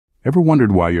Ever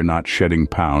wondered why you're not shedding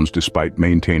pounds despite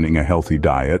maintaining a healthy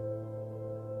diet?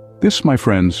 This, my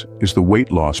friends, is the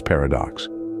weight loss paradox.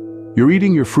 You're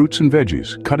eating your fruits and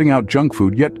veggies, cutting out junk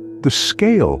food, yet the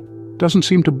scale doesn't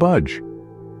seem to budge.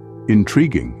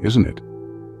 Intriguing, isn't it?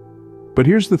 But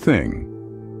here's the thing.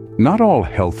 Not all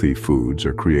healthy foods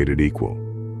are created equal.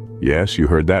 Yes, you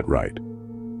heard that right.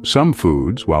 Some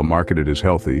foods, while marketed as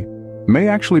healthy, may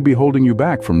actually be holding you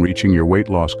back from reaching your weight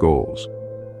loss goals.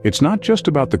 It's not just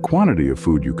about the quantity of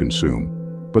food you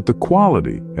consume, but the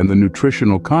quality and the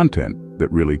nutritional content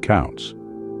that really counts.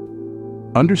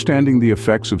 Understanding the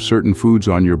effects of certain foods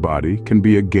on your body can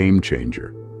be a game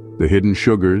changer. The hidden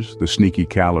sugars, the sneaky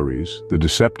calories, the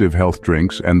deceptive health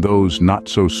drinks, and those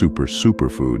not-so-super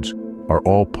superfoods are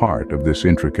all part of this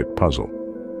intricate puzzle.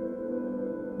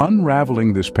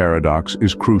 Unraveling this paradox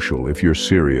is crucial if you're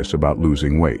serious about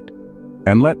losing weight.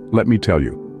 And let me tell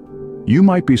you, you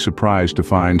might be surprised to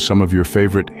find some of your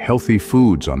favorite healthy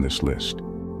foods on this list.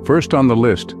 First on the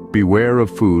list, beware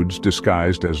of foods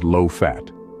disguised as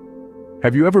low-fat.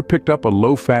 Have you ever picked up a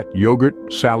low-fat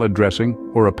yogurt, salad dressing,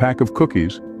 or a pack of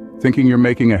cookies, thinking you're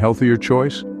making a healthier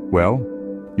choice? Well,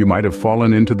 you might have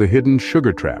fallen into the hidden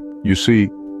sugar trap. You see,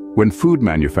 when food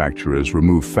manufacturers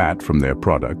remove fat from their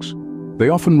products, they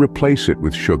often replace it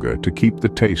with sugar to keep the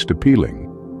taste appealing.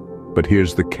 But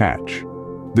here's the catch.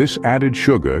 This added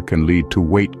sugar can lead to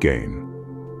weight gain.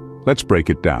 Let's break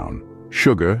it down.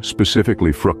 Sugar,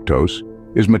 specifically fructose,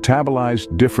 is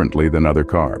metabolized differently than other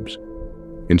carbs.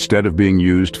 Instead of being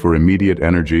used for immediate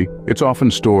energy, it's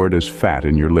often stored as fat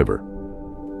in your liver.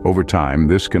 Over time,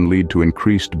 this can lead to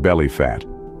increased belly fat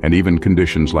and even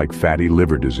conditions like fatty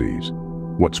liver disease.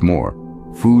 What's more,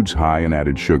 foods high in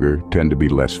added sugar tend to be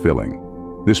less filling.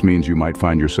 This means you might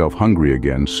find yourself hungry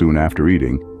again soon after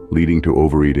eating, leading to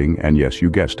overeating and, yes, you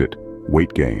guessed it,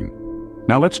 weight gain.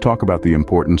 Now let's talk about the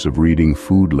importance of reading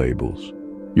food labels.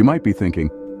 You might be thinking,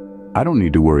 I don't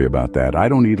need to worry about that. I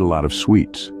don't eat a lot of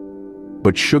sweets.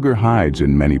 But sugar hides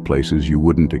in many places you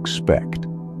wouldn't expect.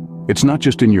 It's not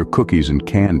just in your cookies and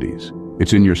candies.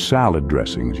 It's in your salad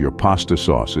dressings, your pasta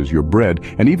sauces, your bread,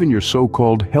 and even your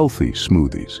so-called healthy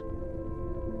smoothies.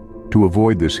 To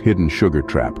avoid this hidden sugar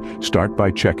trap, start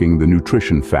by checking the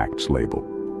nutrition facts label.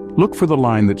 Look for the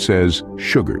line that says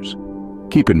sugars.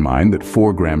 Keep in mind that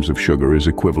 4 grams of sugar is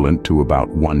equivalent to about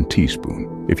 1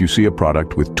 teaspoon. If you see a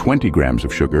product with 20 grams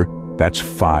of sugar, that's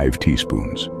 5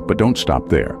 teaspoons. But don't stop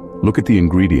there. Look at the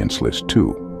ingredients list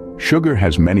too. Sugar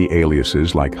has many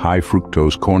aliases like high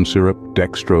fructose corn syrup,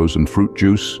 dextrose, and fruit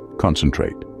juice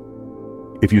concentrate.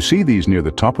 If you see these near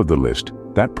the top of the list,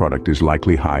 that product is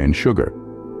likely high in sugar.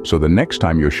 So the next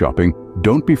time you're shopping,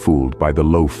 don't be fooled by the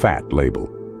low-fat label.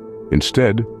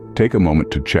 Instead, take a moment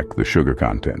to check the sugar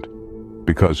content.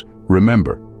 Because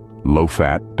remember,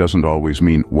 low-fat doesn't always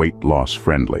mean weight loss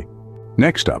friendly.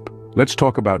 Next up, let's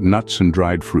talk about nuts and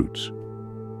dried fruits.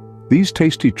 These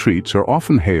tasty treats are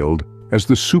often hailed as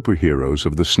the superheroes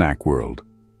of the snack world.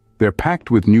 They're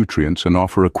packed with nutrients and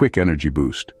offer a quick energy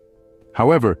boost.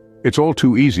 However, it's all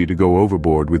too easy to go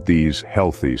overboard with these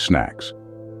healthy snacks.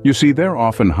 You see, they're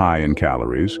often high in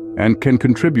calories and can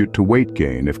contribute to weight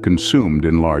gain if consumed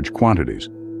in large quantities.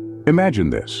 Imagine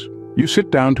this. You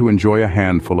sit down to enjoy a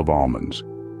handful of almonds.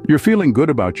 You're feeling good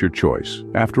about your choice.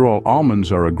 After all,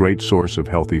 almonds are a great source of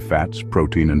healthy fats,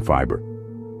 protein, and fiber.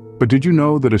 But did you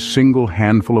know that a single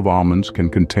handful of almonds can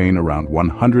contain around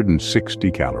 160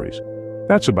 calories?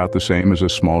 That's about the same as a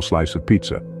small slice of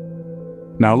pizza.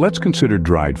 Now let's consider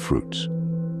dried fruits.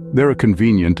 They're a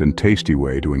convenient and tasty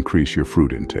way to increase your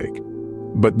fruit intake.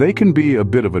 But they can be a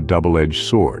bit of a double-edged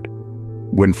sword.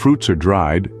 When fruits are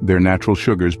dried, their natural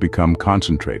sugars become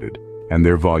concentrated, and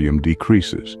their volume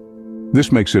decreases.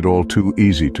 This makes it all too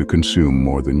easy to consume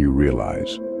more than you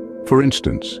realize. For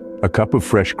instance, a cup of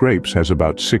fresh grapes has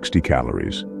about 60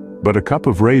 calories, but a cup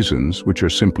of raisins, which are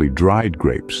simply dried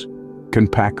grapes, can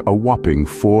pack a whopping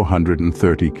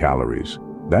 430 calories.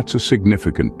 That's a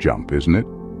significant jump, isn't it?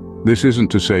 This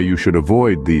isn't to say you should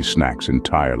avoid these snacks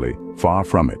entirely, far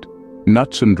from it.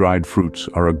 Nuts and dried fruits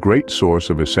are a great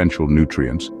source of essential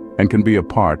nutrients and can be a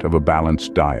part of a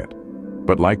balanced diet.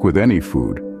 But like with any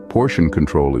food, portion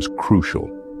control is crucial.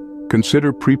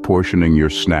 Consider pre-portioning your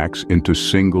snacks into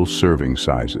single serving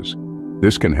sizes.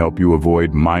 This can help you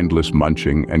avoid mindless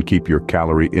munching and keep your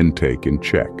calorie intake in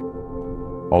check.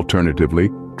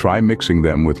 Alternatively, try mixing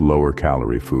them with lower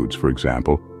calorie foods, for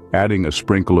example, adding a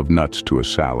sprinkle of nuts to a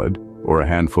salad or a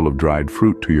handful of dried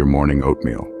fruit to your morning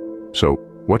oatmeal. So,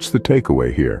 what's the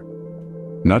takeaway here?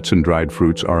 Nuts and dried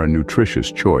fruits are a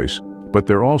nutritious choice, but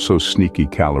they're also sneaky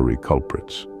calorie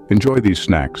culprits. Enjoy these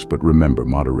snacks, but remember,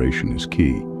 moderation is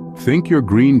key. Think your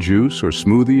green juice or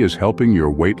smoothie is helping your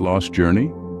weight loss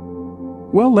journey?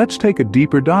 Well, let's take a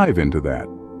deeper dive into that.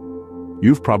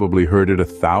 You've probably heard it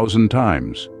 1,000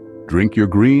 times. Drink your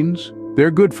greens,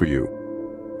 they're good for you.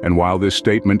 And while this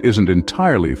statement isn't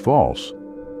entirely false,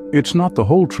 it's not the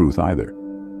whole truth either.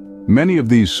 Many of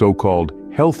these so-called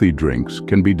healthy drinks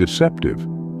can be deceptive,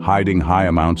 hiding high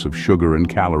amounts of sugar and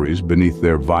calories beneath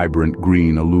their vibrant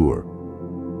green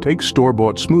allure. Take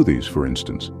store-bought smoothies, for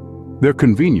instance. They're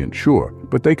convenient, sure,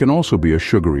 but they can also be a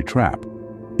sugary trap.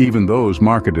 Even those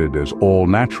marketed as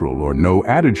all-natural or no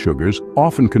added sugars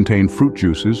often contain fruit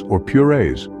juices or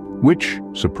purees, which,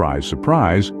 surprise,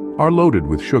 surprise, are loaded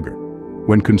with sugar.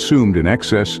 When consumed in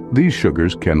excess, these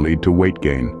sugars can lead to weight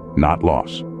gain, not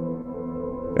loss.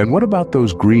 And what about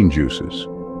those green juices?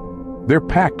 They're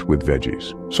packed with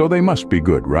veggies, so they must be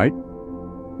good, right?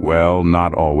 Well,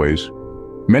 not always.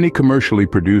 Many commercially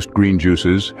produced green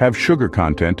juices have sugar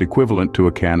content equivalent to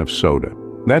a can of soda.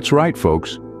 That's right,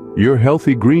 folks. Your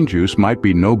healthy green juice might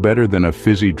be no better than a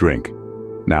fizzy drink.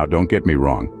 Now, don't get me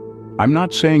wrong. I'm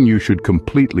not saying you should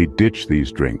completely ditch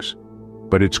these drinks,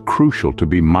 but it's crucial to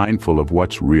be mindful of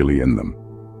what's really in them.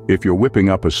 If you're whipping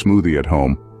up a smoothie at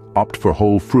home, opt for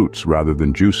whole fruits rather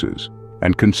than juices,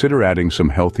 and consider adding some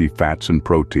healthy fats and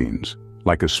proteins,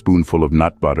 like a spoonful of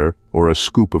nut butter or a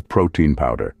scoop of protein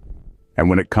powder. And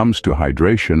when it comes to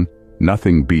hydration,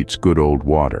 nothing beats good old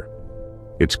water.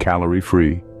 It's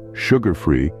calorie-free,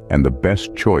 sugar-free, and the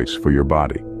best choice for your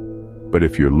body. But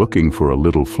if you're looking for a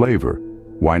little flavor,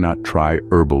 why not try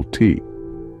herbal tea?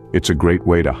 It's a great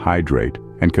way to hydrate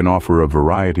and can offer a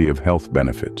variety of health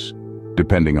benefits,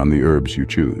 depending on the herbs you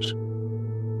choose.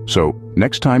 So,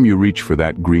 next time you reach for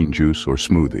that green juice or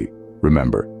smoothie,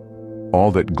 remember,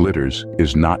 all that glitters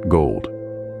is not gold.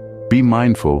 Be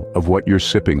mindful of what you're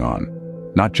sipping on,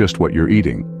 not just what you're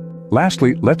eating.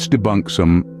 Lastly, let's debunk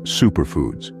some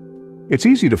superfoods. It's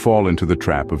easy to fall into the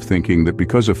trap of thinking that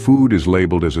because a food is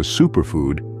labeled as a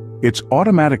superfood, it's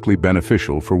automatically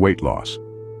beneficial for weight loss.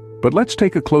 But let's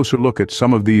take a closer look at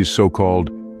some of these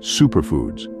so-called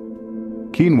superfoods.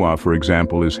 Quinoa, for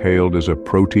example, is hailed as a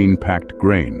protein-packed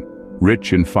grain,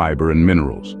 rich in fiber and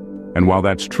minerals. And while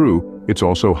that's true, it's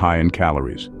also high in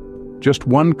calories. Just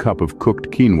 1 cup of cooked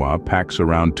quinoa packs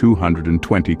around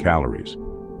 220 calories.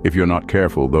 If you're not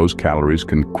careful, those calories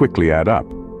can quickly add up,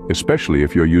 especially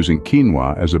if you're using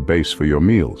quinoa as a base for your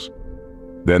meals.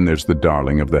 Then there's the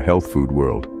darling of the health food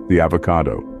world, the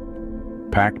avocado.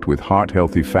 Packed with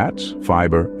heart-healthy fats,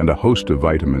 fiber, and a host of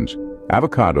vitamins,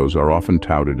 avocados are often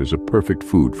touted as a perfect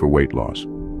food for weight loss.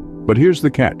 But here's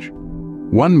the catch.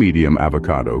 1 medium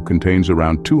avocado contains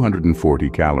around 240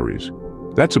 calories.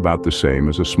 That's about the same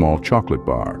as a small chocolate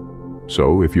bar.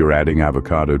 So if you're adding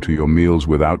avocado to your meals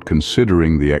without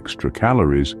considering the extra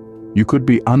calories, you could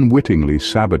be unwittingly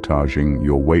sabotaging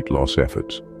your weight loss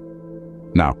efforts.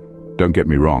 Now, don't get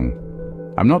me wrong.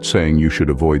 I'm not saying you should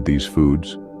avoid these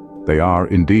foods. They are,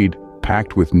 indeed,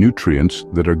 packed with nutrients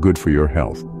that are good for your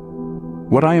health.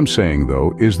 What I am saying,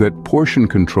 though, is that portion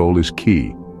control is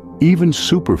key. Even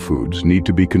superfoods need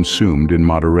to be consumed in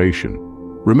moderation.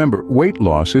 Remember, weight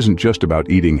loss isn't just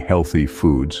about eating healthy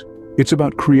foods. It's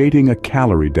about creating a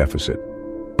calorie deficit,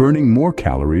 burning more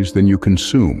calories than you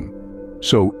consume.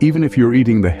 So even if you're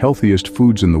eating the healthiest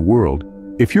foods in the world,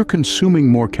 if you're consuming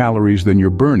more calories than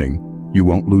you're burning, you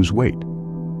won't lose weight.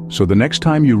 So the next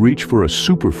time you reach for a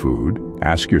superfood,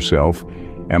 ask yourself,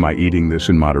 am I eating this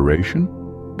in moderation?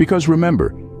 Because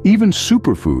remember, even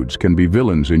superfoods can be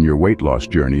villains in your weight loss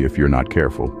journey if you're not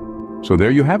careful. So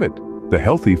there you have it, the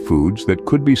healthy foods that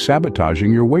could be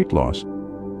sabotaging your weight loss.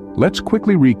 Let's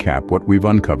quickly recap what we've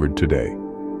uncovered today.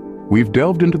 We've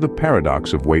delved into the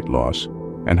paradox of weight loss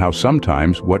and how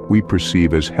sometimes what we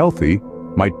perceive as healthy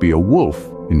might be a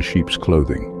wolf in sheep's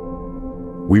clothing.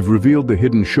 We've revealed the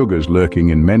hidden sugars lurking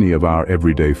in many of our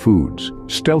everyday foods,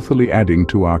 stealthily adding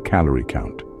to our calorie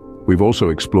count. We've also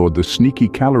explored the sneaky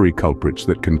calorie culprits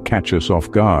that can catch us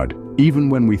off guard, even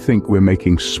when we think we're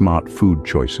making smart food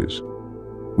choices.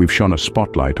 We've shone a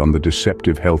spotlight on the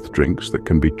deceptive health drinks that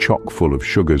can be chock full of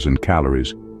sugars and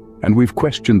calories, and we've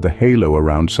questioned the halo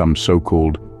around some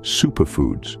so-called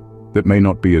superfoods that may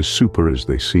not be as super as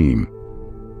they seem.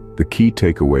 The key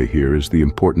takeaway here is the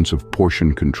importance of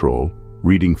portion control,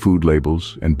 reading food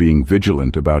labels, and being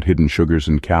vigilant about hidden sugars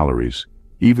and calories,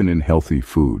 even in healthy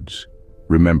foods.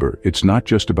 Remember, it's not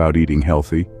just about eating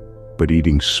healthy, but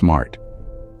eating smart.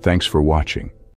 Thanks for watching.